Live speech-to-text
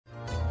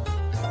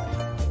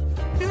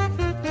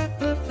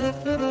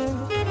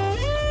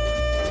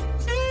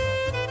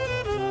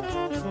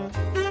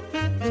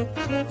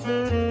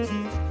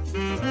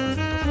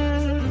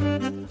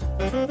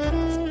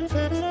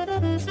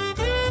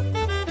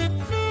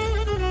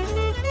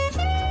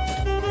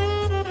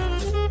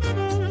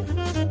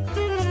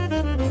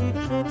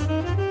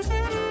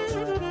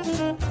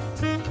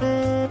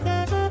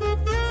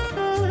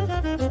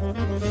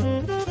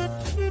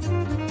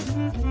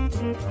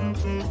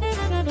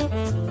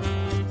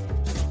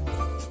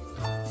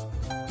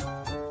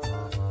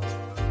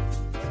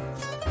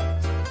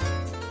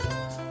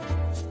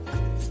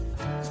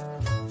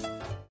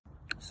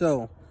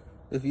So,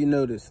 if you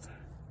noticed,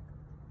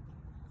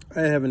 I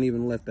haven't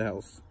even left the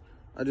house.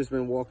 I've just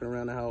been walking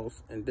around the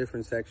house in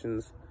different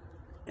sections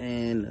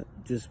and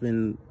just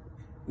been,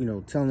 you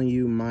know, telling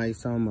you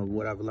some of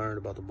what I've learned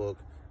about the book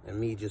and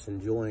me just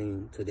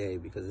enjoying today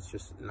because it's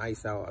just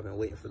nice out. I've been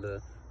waiting for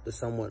the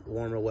somewhat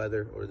warmer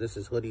weather, or this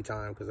is hoodie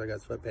time because I got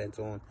sweatpants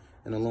on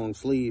and a long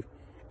sleeve.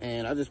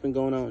 And I've just been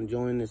going out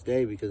enjoying this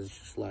day because it's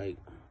just like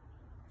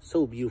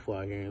so beautiful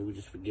out here, and we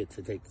just forget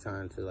to take the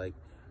time to like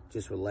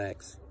just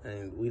relax.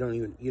 And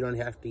you don't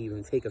have to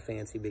even take a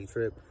fancy big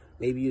trip.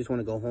 Maybe you just want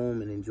to go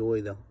home and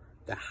enjoy the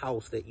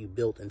house that you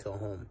built into a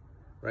home,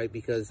 right?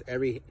 Because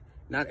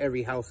not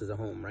every house is a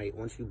home, right?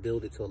 Once you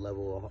build it to a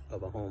level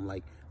of a home,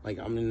 like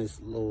I'm in this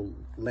little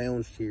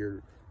lounge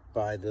chair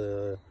by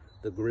the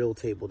grill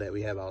table that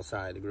we have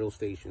outside, the grill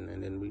station,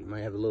 and then we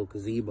might have a little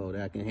gazebo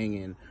that I can hang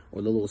in,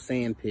 or the little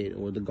sand pit,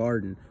 or the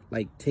garden.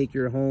 Like, take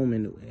your home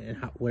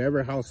and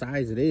whatever house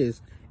size it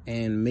is,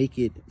 and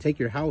take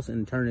your house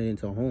and turn it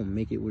into a home.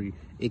 Make it where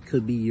it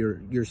could be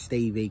your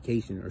stay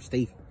vacation or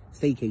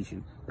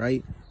staycation,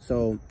 right?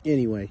 So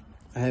anyway,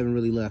 I haven't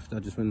really left.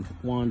 I've just been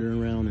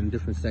wandering around in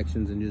different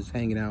sections and just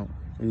hanging out,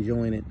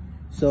 enjoying it.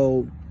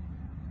 So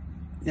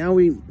now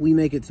we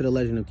make it to the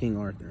Legend of King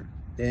Arthur.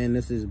 And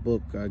this is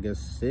book, I guess,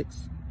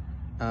 6.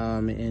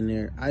 And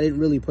there, I didn't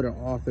really put an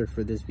author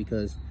for this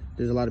because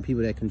there's a lot of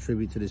people that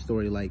contribute to this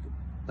story, like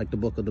the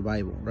book of the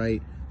Bible,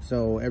 right?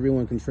 So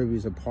everyone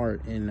contributes a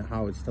part in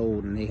how it's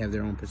told, and they have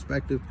their own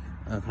perspective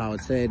of how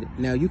it's said.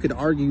 Now, you could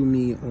argue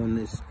me on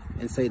this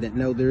and say that,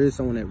 no, there is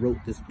someone that wrote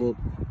this book.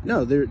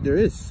 No, there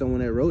is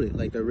someone that wrote it,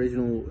 like the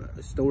original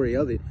story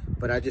of it,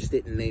 but I just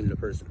didn't name the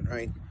person,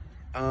 right?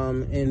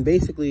 And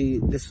basically,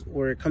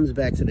 where it comes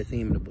back to the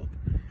theme of the book.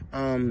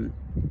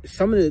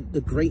 Some of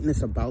the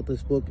greatness about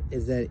this book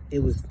is that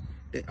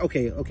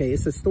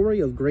it's a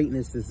story of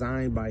greatness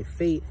designed by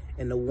fate,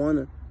 and the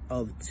one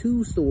of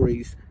 2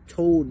 stories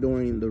told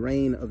during the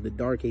reign of the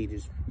Dark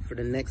Ages for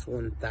the next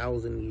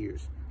 1,000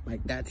 years.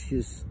 Like, that's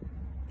just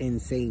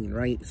insane,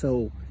 right?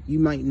 So you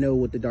might know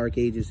what the Dark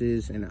Ages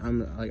is, and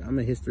I'm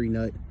a history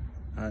nut.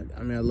 I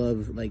mean, I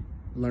love like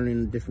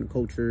learning different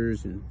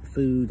cultures and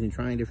foods and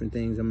trying different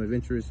things. I'm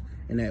adventurous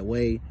in that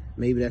way.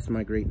 Maybe that's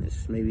my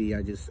greatness. Maybe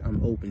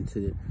I'm open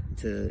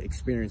to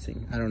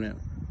experiencing. I don't know,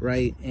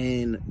 right?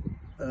 And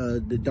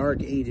the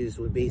Dark Ages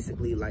were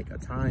basically like a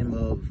time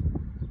of,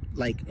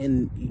 like,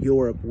 in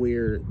Europe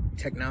where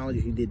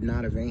technology did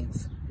not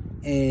advance,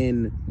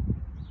 and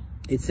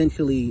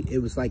essentially it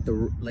was like the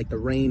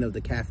reign of the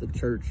Catholic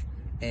Church,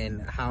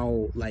 and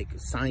how like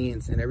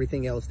science and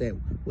everything else that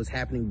was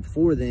happening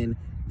before then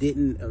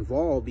didn't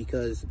evolve,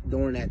 because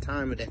during that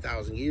time of that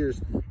 1,000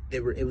 years,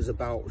 it was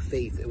about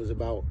faith. It was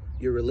about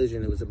your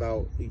religion. It was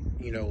about,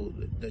 you know,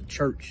 the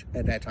church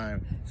at that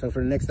time. So for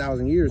the next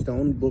 1,000 years, the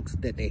only books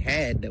that they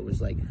had that was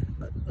like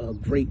a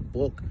great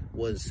book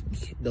was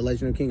The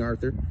Legend of King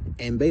Arthur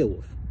and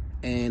Beowulf.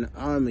 And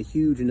I'm a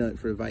huge nut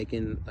for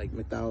Viking like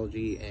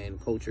mythology and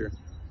culture.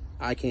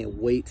 I can't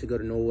wait to go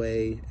to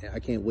Norway. I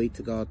can't wait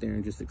to go out there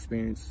and just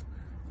experience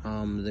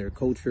their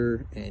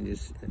culture and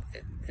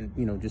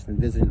you know, just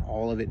been visiting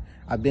all of it.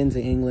 I've been to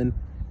England,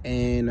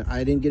 and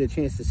I didn't get a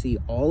chance to see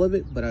all of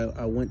it, but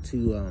I went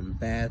to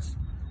Bath,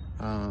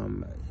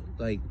 and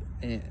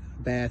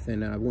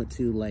I went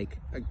to like,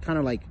 I kind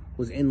of like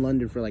was in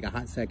London for like a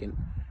hot second,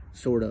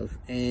 sort of,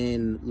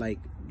 and like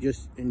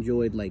just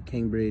enjoyed like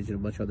Cambridge and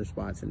a bunch of other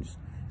spots, and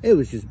it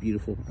was just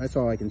beautiful. That's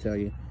all I can tell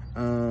you.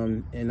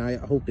 And I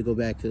hope to go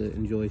back to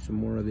enjoy some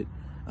more of it.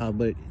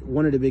 But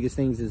one of the biggest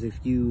things is if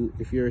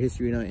you're a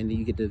history nut and then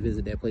you get to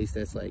visit that place,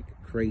 that's like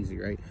crazy,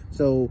 right?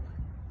 So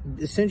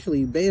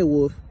essentially,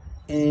 Beowulf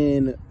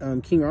and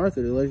King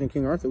Arthur, the Legend of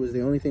King Arthur, was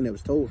the only thing that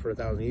was told for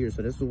 1,000 years.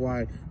 So this is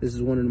why this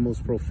is one of the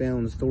most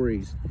profound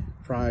stories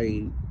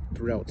probably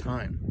throughout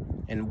time,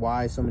 and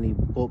why so many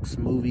books,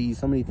 movies,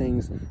 so many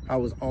things, how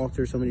it was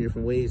altered so many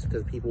different ways,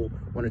 because people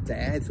wanted to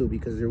add to it,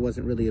 because there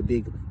wasn't really a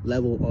big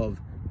level of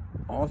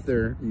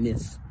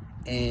authorness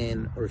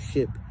or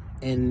ship,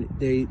 and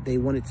they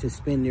wanted to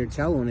spin their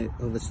tell on it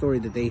of a story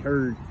that they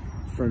heard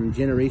from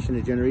generation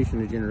to generation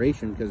to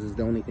generation, because it's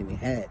the only thing they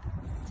had.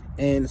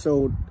 And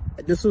so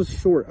this was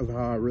short of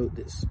how I wrote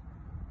this,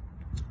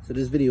 so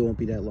this video won't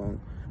be that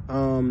long.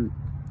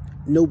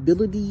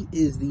 Nobility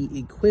is the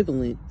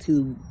equivalent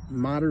to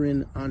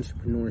modern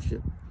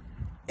entrepreneurship.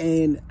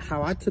 And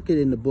how I took it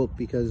in the book,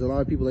 because a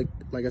lot of people,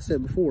 like I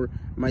said before,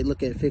 might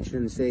look at fiction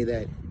and say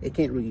that it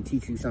can't really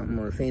teach you something,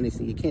 or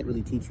fantasy, it can't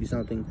really teach you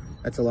something.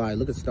 That's a lie.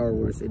 Look at Star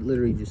Wars. It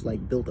literally just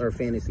like built our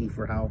fantasy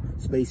for how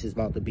space is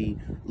about to be.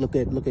 Look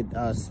at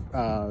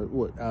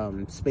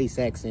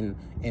SpaceX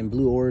and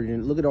Blue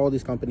Origin. Look at all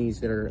these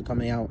companies that are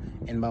coming out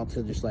and about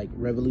to just like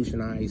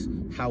revolutionize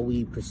how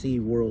we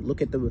perceive world.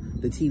 Look at the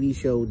TV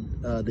show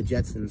The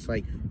Jetsons.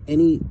 Like,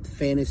 any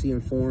fantasy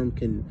and form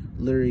can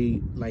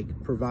literally like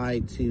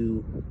provide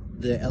to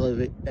the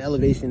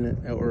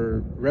elevation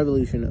or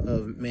revolution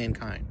of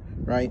mankind,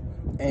 right?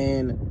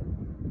 And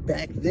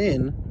back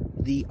then,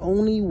 the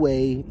only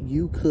way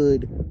you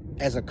could,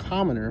 as a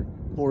commoner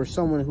or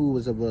someone who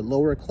was of a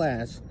lower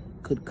class,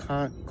 could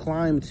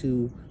climb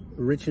to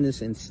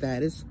richness and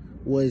status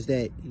was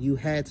that you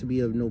had to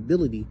be of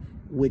nobility,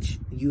 which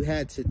you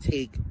had to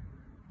take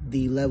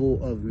the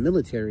level of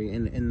military,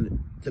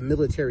 and the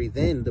military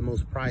then, the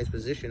most prized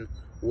position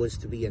was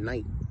to be a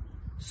knight.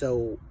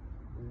 So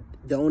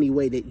the only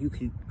way that you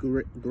could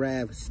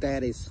grab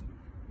status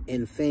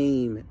and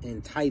fame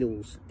and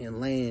titles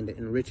and land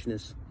and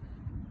richness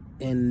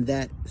and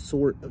that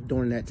sort of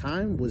during that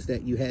time was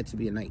that you had to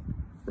be a knight,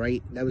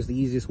 right? That was the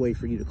easiest way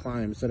for you to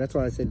climb. So that's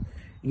why I said,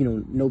 you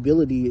know,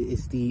 nobility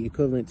is the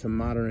equivalent to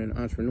modern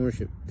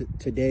entrepreneurship.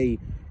 Today,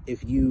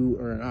 if you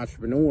are an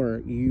entrepreneur,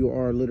 you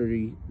are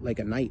literally like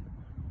a knight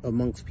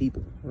amongst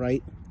people,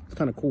 right? It's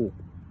kind of cool.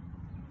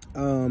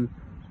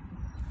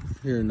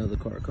 Here another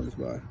car comes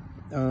by.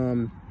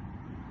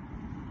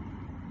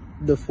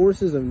 The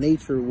forces of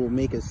nature will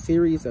make a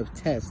series of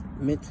tests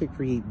meant to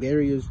create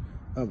barriers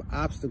of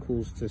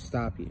obstacles to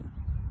stop you,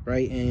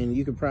 right? And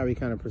you could probably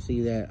kind of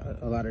perceive that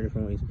a lot of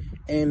different ways.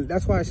 And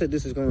that's why I said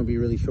this is going to be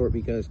really short,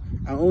 because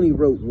I only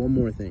wrote one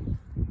more thing.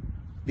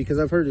 Because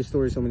I've heard this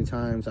story so many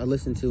times. I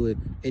listened to it.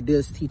 It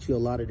does teach you a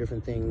lot of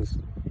different things.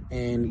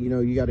 And, you know,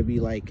 you got to be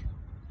like,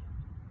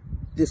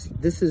 this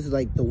is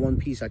like the one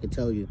piece I could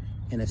tell you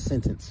in a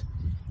sentence.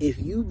 If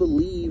you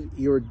believe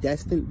you're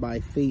destined by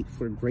fate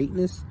for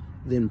greatness,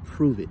 then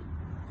prove it.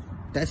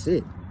 That's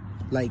it.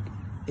 Like,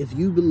 if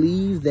you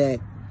believe that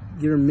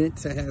you're meant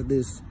to have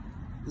this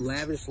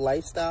lavish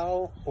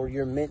lifestyle, or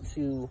you're meant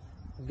to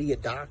be a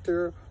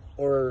doctor,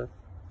 or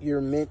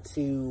you're meant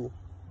to,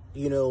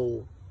 you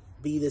know,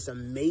 be this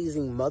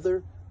amazing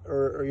mother,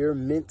 or you're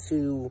meant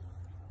to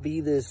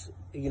be this,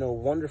 you know,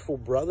 wonderful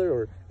brother,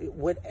 or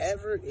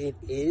whatever it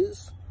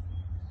is,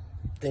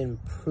 then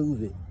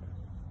prove it.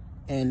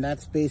 And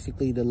that's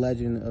basically the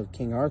legend of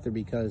King Arthur,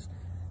 because,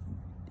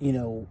 you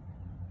know,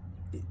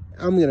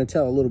 I'm going to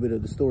tell a little bit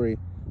of the story,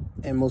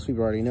 and most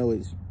people already know it.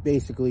 It's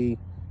basically,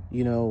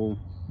 you know,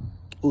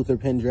 Uther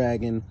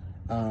Pendragon.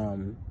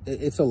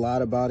 It's a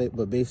lot about it,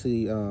 but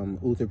basically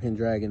Uther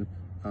Pendragon,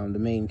 the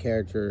main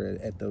character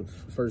at the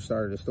first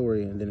start of the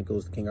story, and then it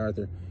goes to King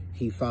Arthur.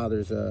 He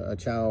fathers a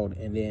child,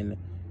 and then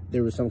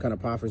there was some kind of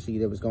prophecy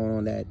that was going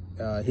on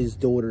that his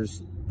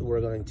daughters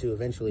were going to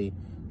eventually,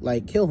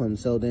 like, kill him.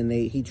 So then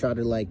he tried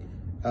to, like,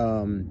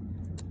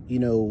 you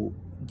know,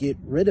 get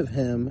rid of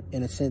him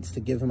in a sense to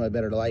give him a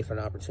better life and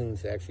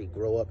opportunity to actually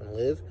grow up and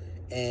live.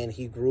 And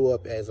he grew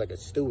up as like a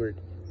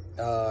steward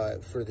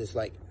for this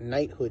like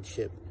knighthood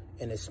ship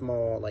in a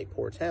small like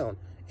poor town.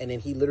 And then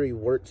he literally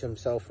worked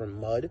himself from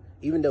mud,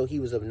 even though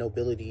he was of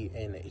nobility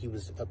and he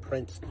was a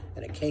prince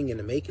and a king in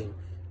the making,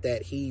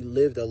 that he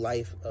lived a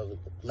life of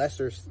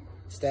lesser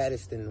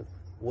status than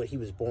what he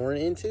was born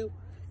into.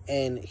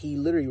 And he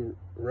literally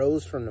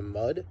rose from the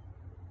mud,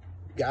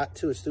 got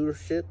to a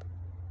stewardship,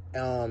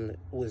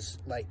 was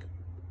like,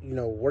 you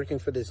know, working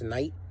for this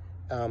knight,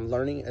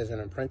 learning as an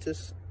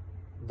apprentice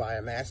by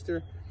a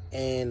master.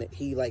 And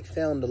he like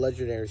found the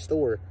legendary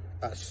sword,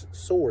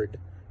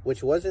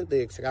 which wasn't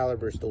the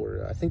Excalibur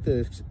sword. I think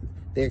the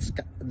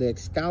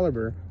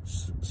Excalibur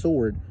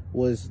sword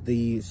was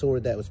the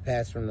sword that was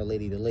passed from the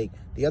Lady of the Lake.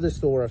 The other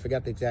sword, I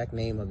forgot the exact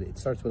name of it. It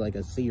starts with like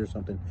a C or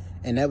something.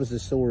 And that was the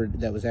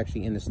sword that was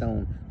actually in the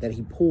stone that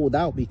he pulled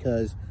out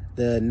because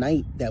the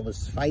knight that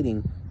was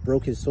fighting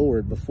broke his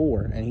sword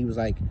before. And he was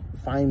like,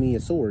 find me a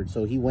sword.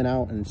 So he went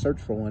out and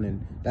searched for one.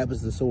 And that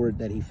was the sword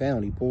that he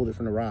found. He pulled it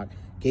from the rock,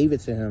 gave it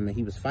to him, and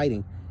he was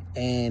fighting.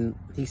 And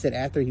he said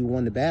after he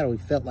won the battle, he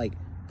felt like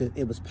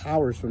it was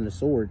powers from the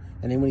sword.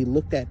 And then when he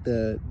looked at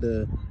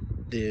the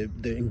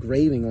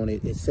engraving on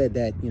it, it said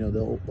that, you know,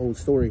 the old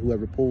story,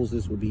 whoever pulls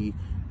this would be,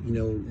 you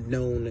know,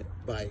 known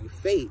by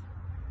fate,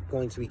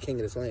 going to be king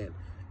of this land.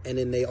 And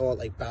then they all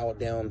like bowed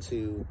down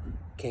to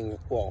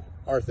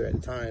Arthur at the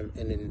time,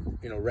 and then,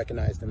 you know,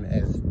 recognized him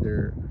as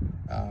their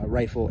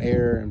rightful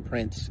heir and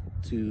prince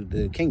to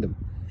the kingdom.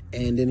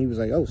 And then he was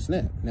like, oh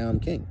snap, now I'm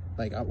king.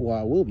 Like, I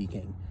will be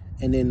king.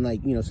 And then,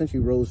 like, you know, since he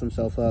rose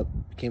himself up,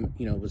 became,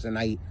 you know, was a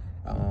knight,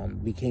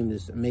 became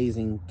this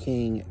amazing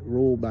king,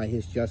 ruled by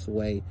his just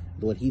way,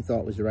 what he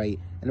thought was right.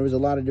 And there was a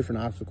lot of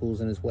different obstacles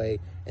in his way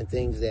and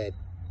things that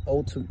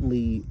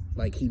ultimately,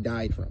 like, he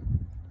died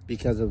from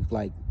because of,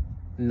 like,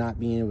 not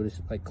being able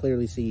to, like,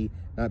 clearly see,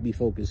 not be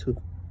focused,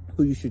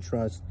 who you should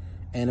trust.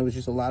 And it was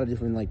just a lot of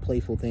different, like,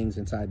 playful things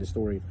inside the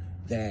story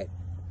that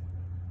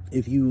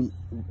if you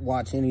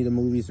watch any of the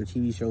movies or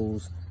TV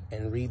shows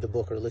and read the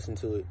book or listen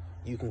to it,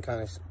 you can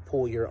kind of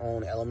pull your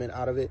own element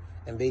out of it.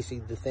 And basically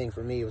the thing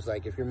for me was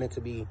like, if you're meant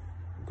to be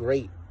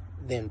great,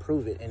 then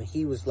prove it. And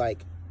he was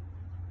like,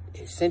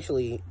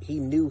 essentially, he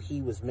knew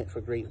he was meant for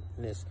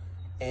greatness,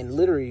 and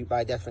literally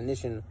by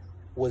definition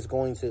was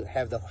going to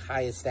have the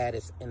highest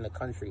status in the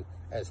country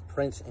as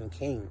prince and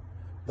king.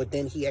 But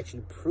then he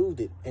actually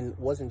proved it, and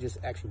wasn't just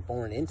actually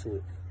born into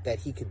it, that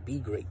he could be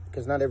great.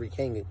 Because not every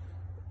king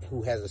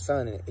who has a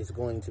son is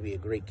going to be a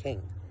great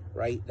king,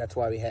 right? That's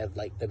why we have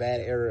like the bad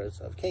eras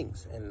of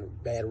kings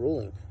and bad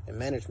ruling and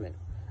management.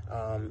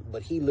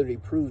 But he literally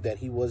proved that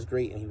he was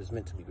great and he was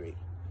meant to be great.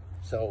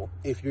 So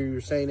if you're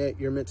saying that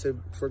you're meant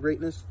for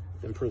greatness,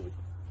 then prove it.